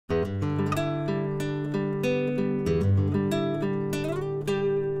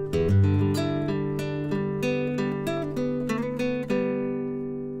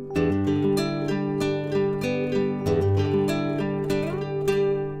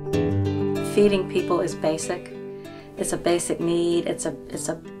feeding people is basic. It's a basic need. It's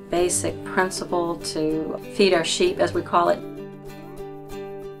a basic principle to feed our sheep, as we call it.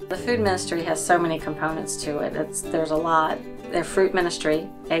 The food ministry has so many components to it. There's a lot. Their fruit ministry,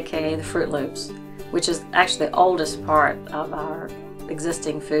 aka the Fruit Loops, which is actually the oldest part of our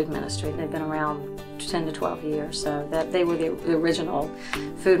existing food ministry. They've been around 10 to 12 years, so that they were the original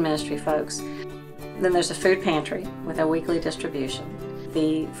food ministry folks. Then there's a food pantry with a weekly distribution.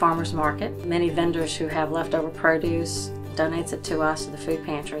 The farmers market, many vendors who have leftover produce donates it to us, to the food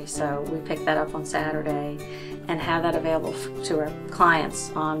pantry, so we pick that up on Saturday and have that available to our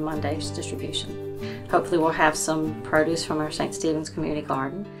clients on Monday's distribution. Hopefully we'll have some produce from our St. Stephen's Community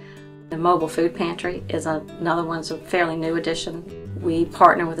Garden. The mobile food pantry is another one, it's a fairly new addition. We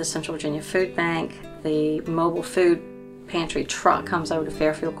partner with the Central Virginia Food Bank. The mobile food pantry truck comes over to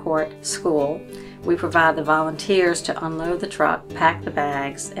Fairfield Court School. We provide the volunteers to unload the truck, pack the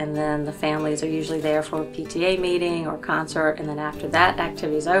bags, and then the families are usually there for a PTA meeting or concert, and then after that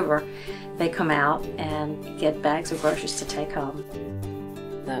activity is over, they come out and get bags of groceries to take home.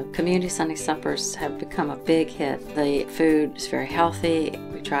 The community Sunday suppers have become a big hit. The food is very healthy.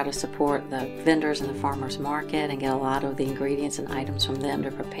 We try to support the vendors in the farmers market and get a lot of the ingredients and items from them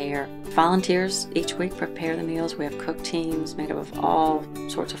to prepare. Volunteers each week prepare the meals. We have cook teams made up of all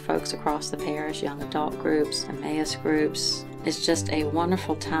sorts of folks across the parish, young adult groups, Emmaus groups. It's just a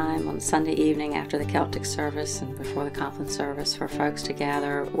wonderful time on Sunday evening after the Celtic service and before the Compline service for folks to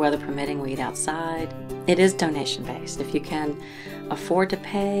gather. Weather permitting, we eat outside. It is donation based. If you can afford to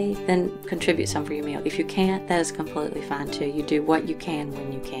pay, then contribute some for your meal. If you can't, that is completely fine too. You do what you can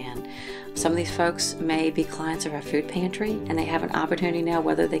when you can. Some of these folks may be clients of our food pantry, and they have an opportunity now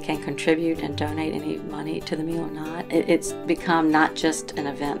whether they can contribute and donate any money to the meal or not. It's become not just an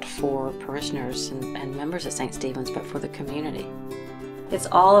event for parishioners and members of St. Stephen's, but for the community. It's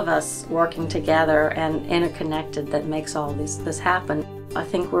all of us working together and interconnected that makes all this happen. I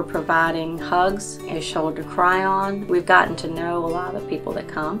think we're providing hugs, a shoulder to cry on. We've gotten to know a lot of the people that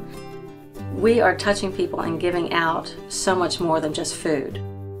come. We are touching people and giving out so much more than just food.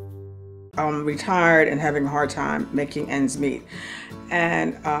 I'm retired and having a hard time making ends meet,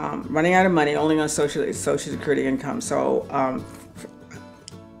 and running out of money only on Social Security income. So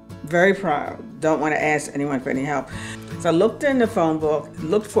very proud. Don't want to ask anyone for any help. So I looked in the phone book,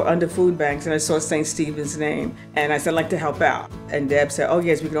 looked for under food banks, and I saw St. Stephen's name, and I said, I'd like to help out. And Deb said, oh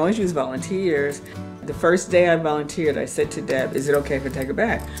yes, we can always use volunteers. The first day I volunteered, I said to Deb, is it okay if I take it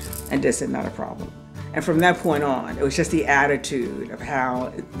back? And Deb said, not a problem. And from that point on, it was just the attitude of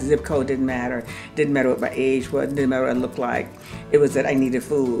how the zip code didn't matter what my age was, didn't matter what I looked like. It was that I needed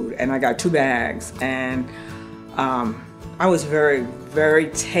food, and I got 2 bags, and I was very, very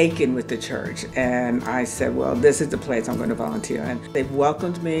taken with the church, and I said, well, this is the place I'm going to volunteer. And they've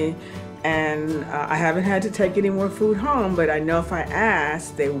welcomed me, and I haven't had to take any more food home, but I know if I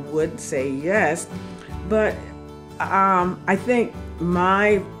asked, they would say yes. But I think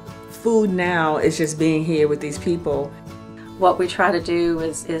my food now is just being here with these people. What we try to do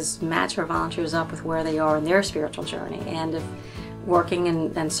is match our volunteers up with where they are in their spiritual journey, and if working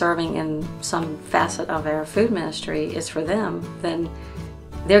and serving in some facet of our food ministry is for them, then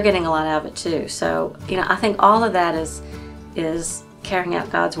they're getting a lot out of it too. So, I think all of that is carrying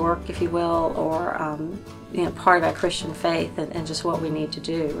out God's work, if you will, or part of our Christian faith, and just what we need to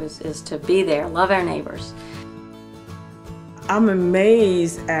do is to be there, love our neighbors. I'm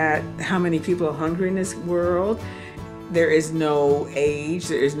amazed at how many people are hungry in this world. There is no age,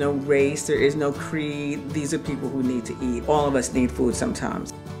 there is no race, there is no creed. These are people who need to eat. All of us need food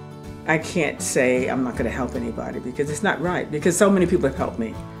sometimes. I can't say I'm not going to help anybody because it's not right, because so many people have helped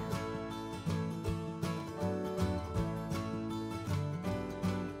me.